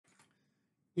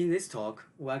In this talk,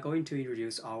 we are going to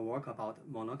introduce our work about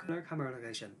monocular camera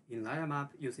localization in LiDAR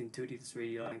map using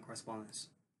 2D-3D line correspondence.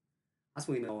 As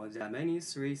we know, there are many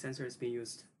 3D sensors being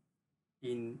used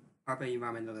in urban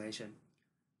environment localization: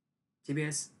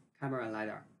 GPS, camera, and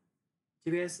LiDAR.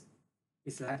 GPS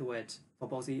is lightweight for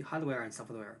both the hardware and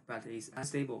software, but is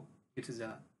unstable due to the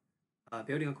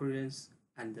building occurrence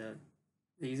and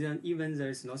even there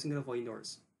is no signal for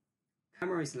indoors.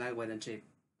 Camera is lightweight and cheap,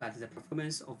 but the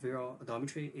performance of visual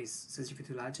odometry is sensitive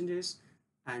to light changes,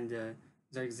 and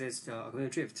there exists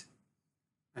augmented drift.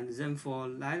 And then for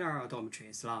LiDAR odometry,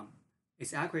 it's long.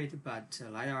 It's accurate, but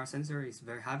LiDAR sensor is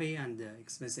very heavy and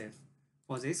expensive.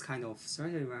 For this kind of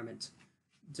certain environment,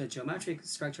 the geometric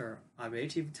structure are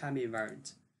relative time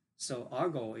invariant. So our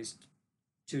goal is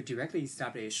to directly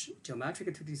establish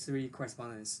geometric 2D-3D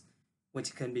correspondence,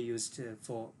 which can be used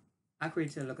for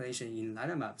accurate localization in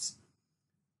LiDAR maps.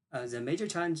 The major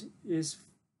challenge is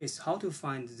how to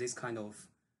find this kind of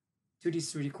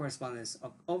 2D-3D correspondence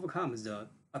overcomes the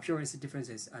appearance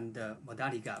differences and the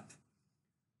modality gap.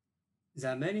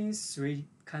 There are many three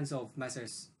kinds of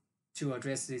methods to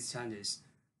address these challenges.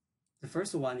 The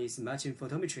first one is matching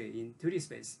photometry in 2D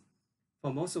space.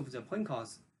 For most of the point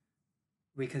clouds,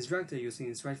 we construct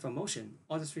using thread for motion.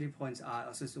 All the 3D points are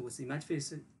associated with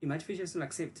image features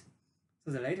like shift.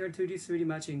 So the later 2D-3D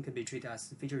matching can be treated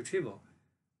as feature retrieval.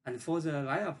 And for the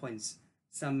LiDAR points,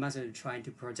 some methods try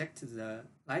to project the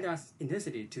LiDAR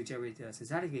intensity to generate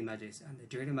synthetic images and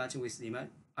directly match with the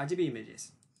RGB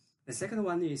images. The second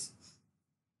one is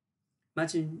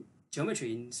matching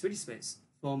geometry in 3D space.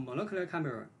 For monocular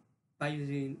camera, by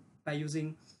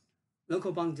using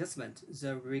local bound adjustment,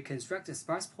 the reconstructed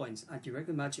sparse points are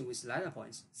directly matching with LiDAR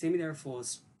points. Similar for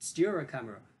stereo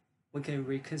camera, we can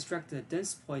reconstruct the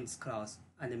dense points clouds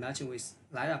and matching with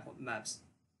LiDAR maps.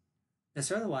 The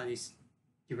third one is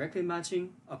directly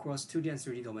matching across 2D and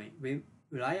 3D domain. We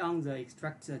rely on the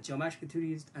extract geometric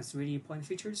 2D and 3D point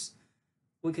features.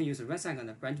 We can use ResAg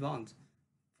and branch bound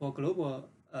for global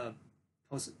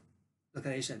post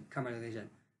localization, camera localization,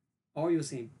 or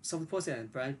using soft poset and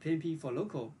branch PNP for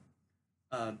local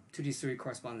 2D-3D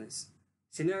correspondence.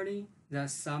 Similarly,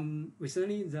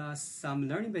 recently there are some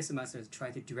learning-based methods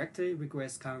try to directly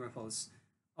regress camera pose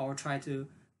or try to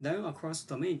learn across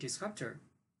domain descriptor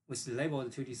with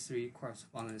labeled 2D-3D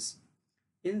correspondence.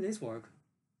 In this work,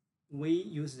 we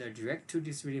use the direct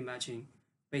 2D-3D matching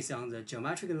based on the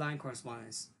geometric line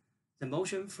correspondence. The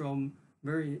motion from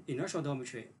visual-inertial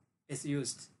odometry is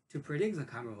used to predict the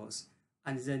camera pose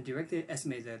and then directly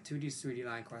estimate the 2D-3D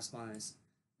line correspondence.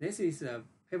 This is the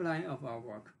pipeline of our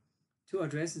work. To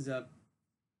address the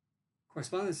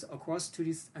correspondence across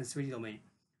 2D and 3D domain,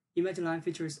 image line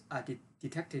features are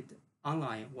detected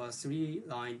online while 3D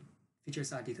line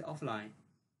features are detected offline.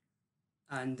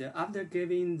 And after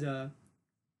giving the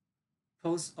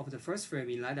pose of the first frame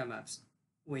in LiDAR maps,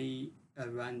 we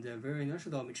run the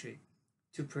visual-inertial odometry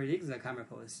to predict the camera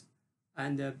pose.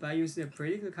 And by using the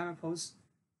predict the camera pose,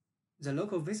 the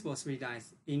local visible 3D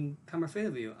lines in camera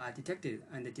field view are detected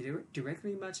and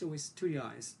directly matched with 2D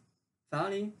lines.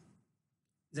 Finally,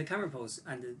 the camera pose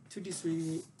and the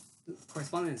 2D-3D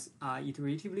correspondence are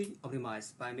iteratively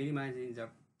optimized by minimizing the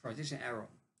projection error.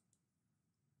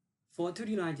 For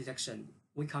 2D line detection,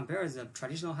 we compare the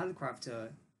traditional handcraft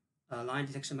line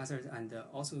detection method and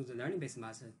also the learning-based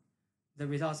method. The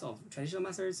results of traditional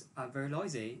methods are very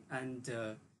noisy and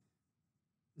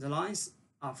the lines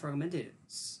are fragmented.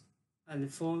 And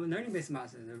for learning-based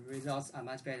method, the results are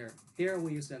much better. Here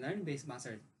we use the learning-based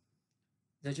method.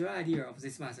 The general idea of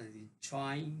this method is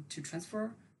trying to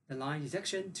transfer the line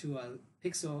detection to a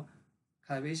pixel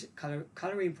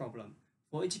coloring problem.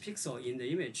 For each pixel in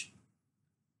the image,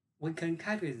 we can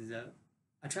calculate the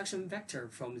attraction vector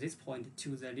from this point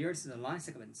to the nearest line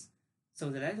segments.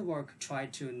 So the network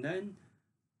tried to learn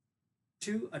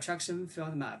two attraction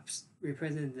field maps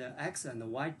represent the x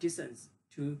and y distance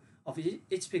of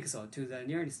each pixel to the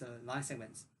nearest line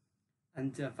segments.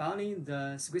 And finally,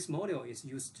 the squeeze model is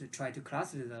used to try to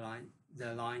cluster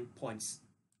the line points.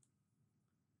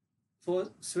 For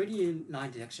 3D line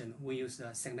detection, we use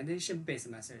the segmentation-based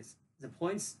methods. The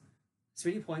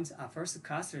 3D points are first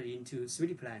clustered into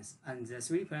 3D planes, and the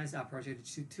 3D planes are projected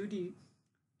to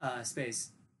 2D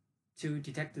space to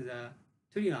detect the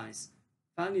 2D lines.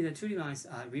 Finally, the 2D lines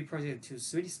are reprojected to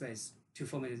 3D space to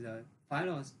formulate the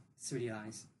final 3D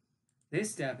lines.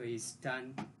 This step is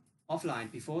done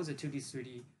offline before the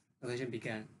 2D-3D localization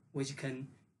began, which can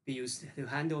be used to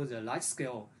handle the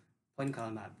large-scale point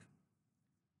cloud map.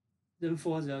 Then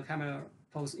for the camera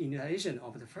pose initialization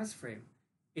of the first frame,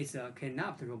 it's a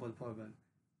kidnapped robot problem,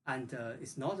 and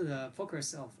it's not the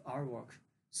focus of our work.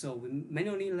 So we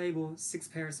manually label 6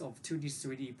 pairs of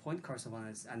 2D-3D point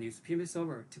correspondence and use Photometry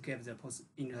solver to get the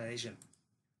post-initialization.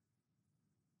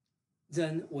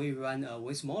 Then we run a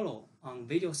voice model on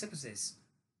video sequences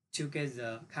to get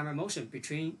the camera motion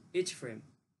between each frame.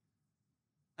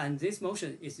 And this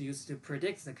motion is used to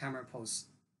predict the camera pose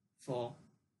for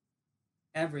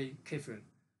every keyframe.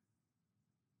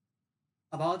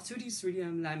 About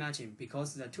 2D-3D line matching,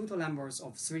 because the total numbers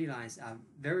of 3D lines are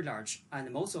very large and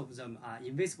most of them are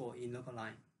invisible in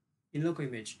local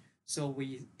image. So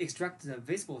we extract the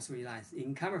visible 3D lines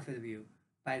in camera field view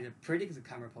by the predict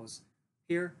camera pose.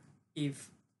 Here,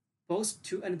 if both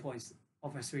two endpoints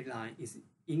of a 3D line is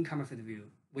in camera field view,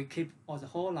 we keep all the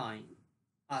whole line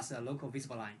as a local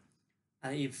visible line.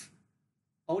 And if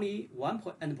only one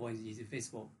endpoint is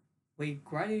visible, we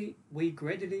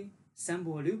gradually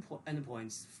sample loop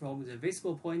endpoints from the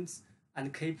visible points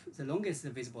and keep the longest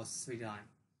visible 3D line.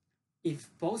 If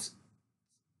both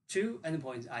two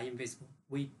endpoints are invisible,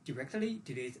 we directly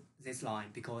delete this line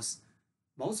because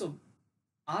most of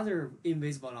other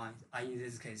invisible lines are in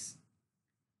this case.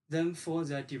 Then for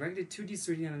the directed 2D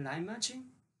 3D line matching,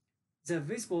 the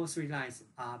visible 3D lines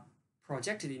are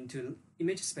projected into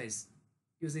image space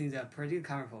using the predicted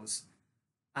camera pose.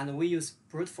 And we use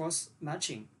brute force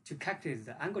matching to calculate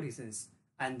the angle distance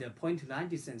and the point-to-line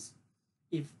distance.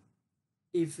 If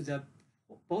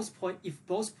both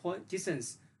point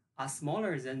distance are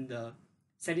smaller than the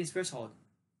setting threshold,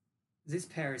 these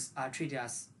pairs are treated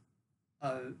as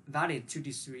a valid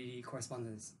 2D-3D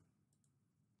correspondence.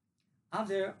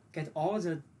 After get all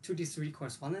the 2D-3D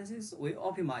correspondences, we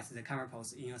optimize the camera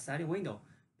pose in a sliding window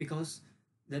because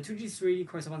the 2D-3D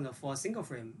correspondence for a single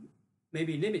frame may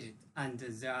be limited and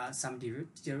there are some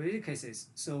derivative cases.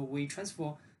 So we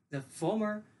transfer the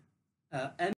former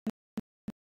M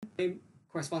frame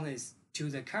correspondence to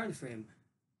the current frame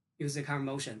using the camera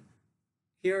motion.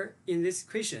 Here in this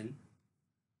equation,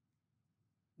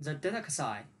 the data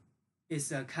psi is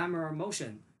the camera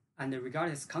motion and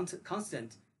regarded as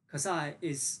constant. Psi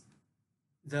is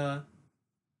the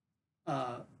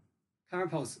camera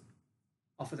pose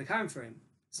of the current frame.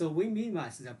 So we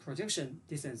minimize the projection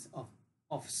distance of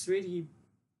 3D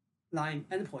line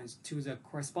endpoints to the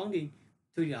corresponding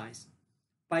 2D lines.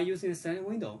 By using the standard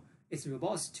window, it's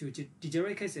robust to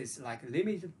degenerate cases like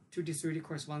limited 2D 3D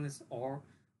correspondence or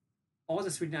all the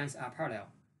 3D lines are parallel.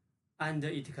 And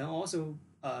it can also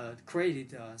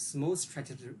create a smooth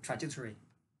trajectory.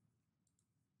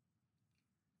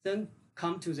 Then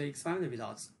come to the experiment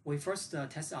results. We first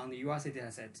test on the URC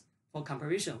dataset. For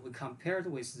comparison, we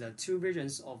compared with the two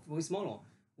versions of voice model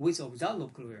with or without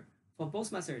loop closure. For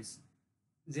both methods,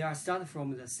 they are started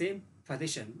from the same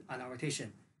position and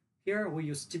orientation. Here we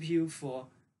use GPU for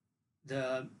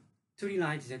the 2D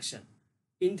line detection.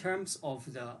 In terms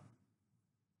of the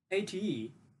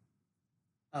ATE,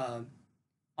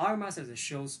 our method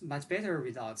shows much better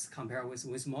results compared with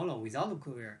voice model without loop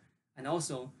closure, and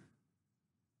also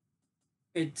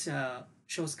it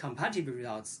shows compatible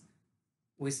results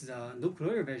with the loop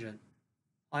closure version.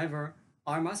 However,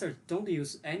 our methods don't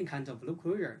use any kind of loop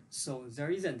closure, so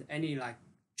there isn't any like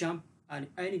jump and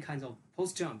any kind of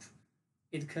post jump.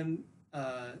 It can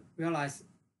realize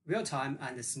real time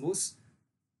and smooth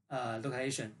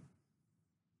localization.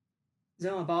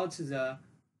 Then about the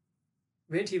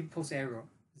relative post error,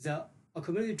 the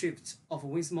accumulated drift of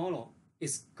voice model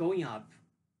is going up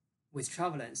with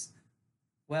travel length,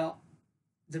 while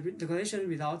the localization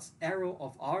results error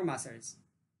of our methods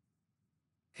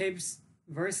keeps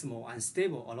very small and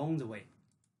stable along the way.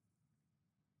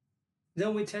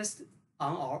 Then we test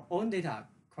on our own data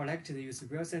collected using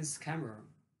real-sense camera.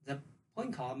 The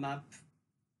point cloud map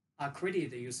are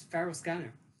created using Faro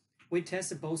scanner. We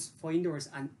test both for indoors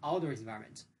and outdoor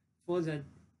environment. For the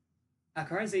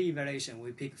accuracy evaluation,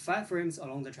 we pick 5 frames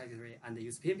along the trajectory and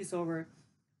use Photometry solver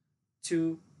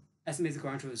to estimate the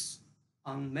ground truth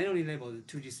on manually labeled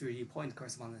 2D 3D point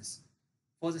correspondence.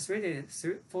 For the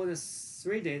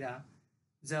 3 data,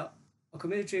 the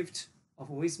accumulated drift of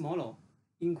voice model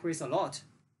increased a lot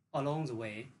along the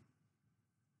way,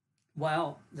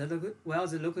 while the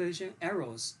localization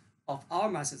errors of our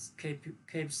methods keep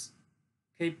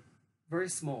very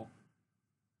small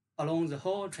along the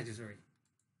whole trajectory.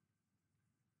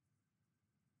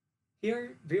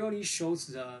 Here visually shows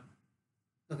the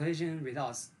localization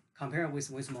results compared with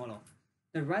voice model.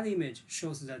 The right image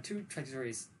shows the 2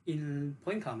 trajectories in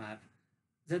point cloud map.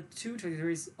 The 2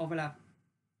 trajectories overlap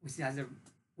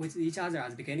with each other at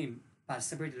the beginning, but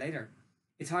separate later.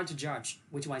 It's hard to judge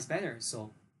which one is better,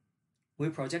 so we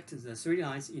project the 3D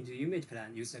lines into image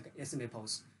plan using the estimate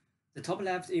pose. The top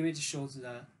left image shows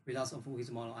the results of voice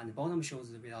model, and the bottom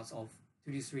shows the results of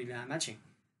 2D 3D line matching.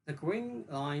 The green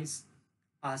lines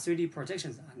are 3D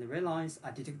projections and the red lines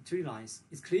are detected 3D lines.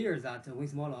 It's clear that the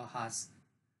WINS model has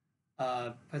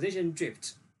position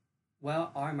drift,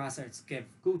 while our methods give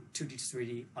good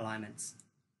 2D-3D alignments.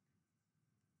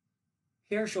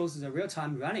 Here shows the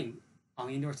real-time running on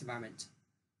indoors environment.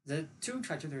 The two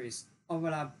trajectories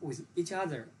overlap with each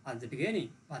other at the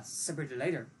beginning, but separate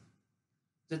later.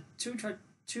 The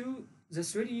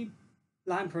 3D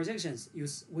line projections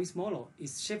use WINS model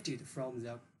is shifted from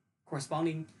the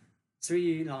corresponding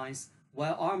 3D lines,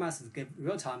 while our method gives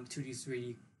real-time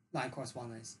 2D-3D line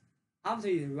correspondence. After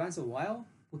it runs a while,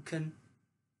 we can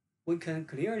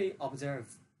clearly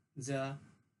observe the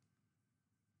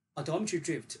odometry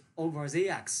drift over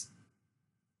z-axis.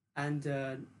 And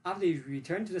after it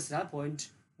returns to the start point,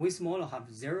 WINS model have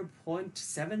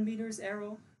 0.7 meters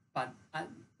error, but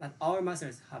our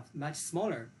methods have much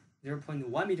smaller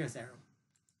 0.1 meters error.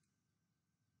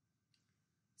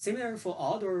 Similar for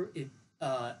outdoor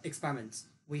experiments,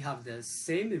 we have the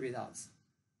same results.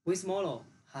 WINS model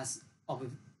has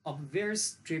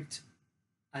obvious drift,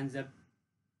 and the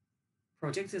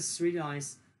projected 3D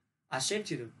lines are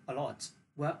shifted a lot,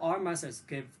 while our methods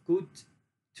give good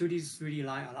 2D-3D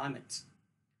line alignment.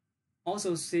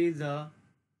 Also see the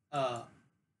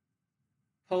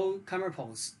camera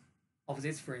pose of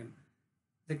this frame.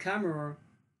 The camera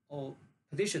or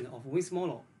position of WINS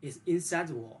model is inside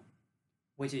the wall,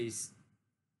 which is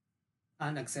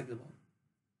unacceptable.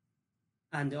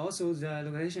 And also the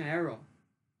localization error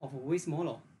of WINS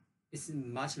model is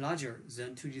much larger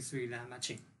than 2D-3D line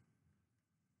matching.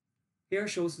 Here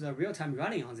shows the real-time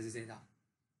running on this data.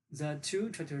 The two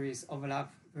trajectories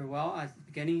overlap very well at the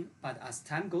beginning, but as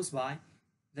time goes by,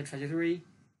 the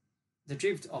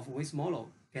drift of WINS model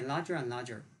get larger and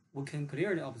larger. We can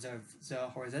clearly observe the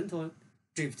horizontal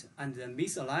drift and the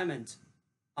misalignment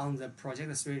on the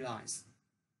projected 3D lines,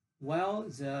 while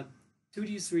the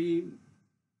 2D-3D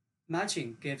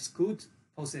matching gives good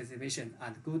post-estimation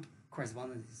and good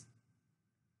correspondences.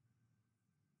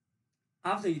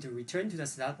 After it returns to the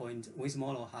start point, WINS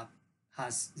model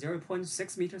has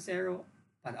 0.6 meters error,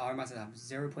 but our method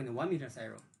has 0.1 meters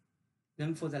error.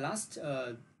 Then for the last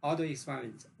outdoor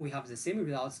experiment, we have the same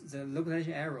results. The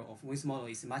localization error of WINS model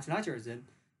is much larger than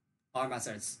our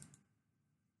methods.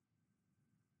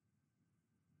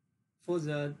 For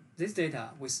this data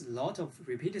with a lot of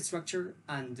repeated structure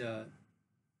and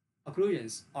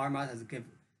occlusions, our methods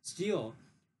still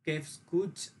gives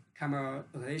good camera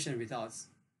localization results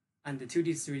and the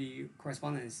 2D-3D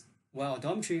correspondence, while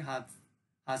odometry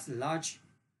has large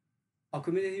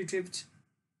accumulative drift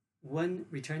when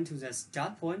returned to the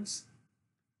start points,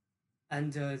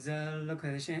 and the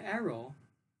localization error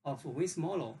of WINS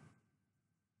model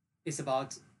is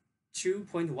about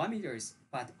 2.1 meters,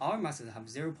 but our method have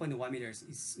 0.1 meters.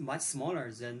 It's much smaller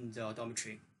than the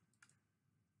odometry.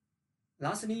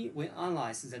 Lastly, we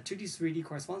analyze the 2D-3D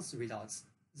correspondence results.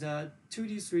 The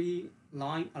 2D-3D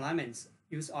line alignments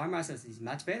use our methods is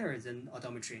much better than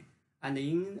odometry, and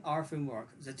in our framework,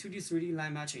 the 2D-3D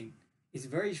line matching is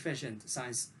very efficient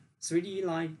since 3D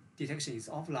line detection is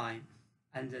offline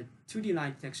and the 2D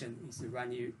line detection is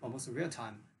running almost real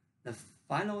time. The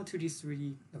final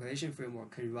 2D-3D localization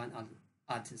framework can run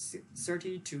at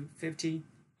 30 to 50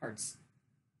 Hz.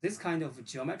 This kind of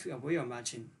geometry-aware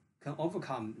matching can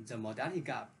overcome the modality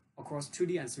gap across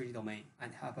 2D and 3D domain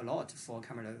and help a lot for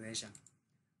camera localization.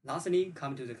 Lastly,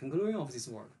 come to the conclusion of this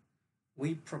work.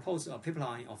 We propose a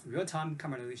pipeline of real-time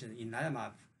camera localization in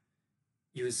LiDAR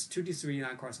use 2D-3D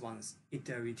line correspondence.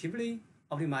 Iteratively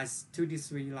optimize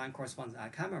 2D-3D line correspondence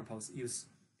at camera pose. Use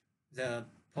the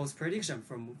pose prediction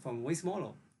from WINS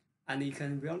model, and it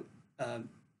can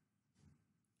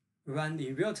run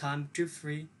in real-time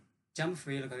drift-free,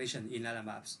 jump-free localization in LiDAR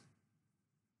maps.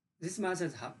 This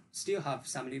method still have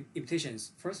some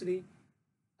limitations. Firstly,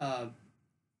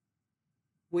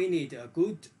 we need a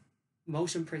good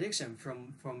motion prediction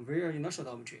from visual-inertial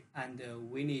odometry, and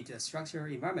we need a structured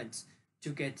environment to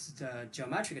get the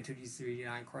geometric 2D-3D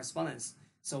line correspondence,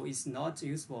 so it's not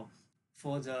useful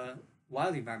for the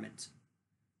wild environment.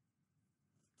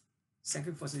 Thank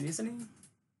you for listening.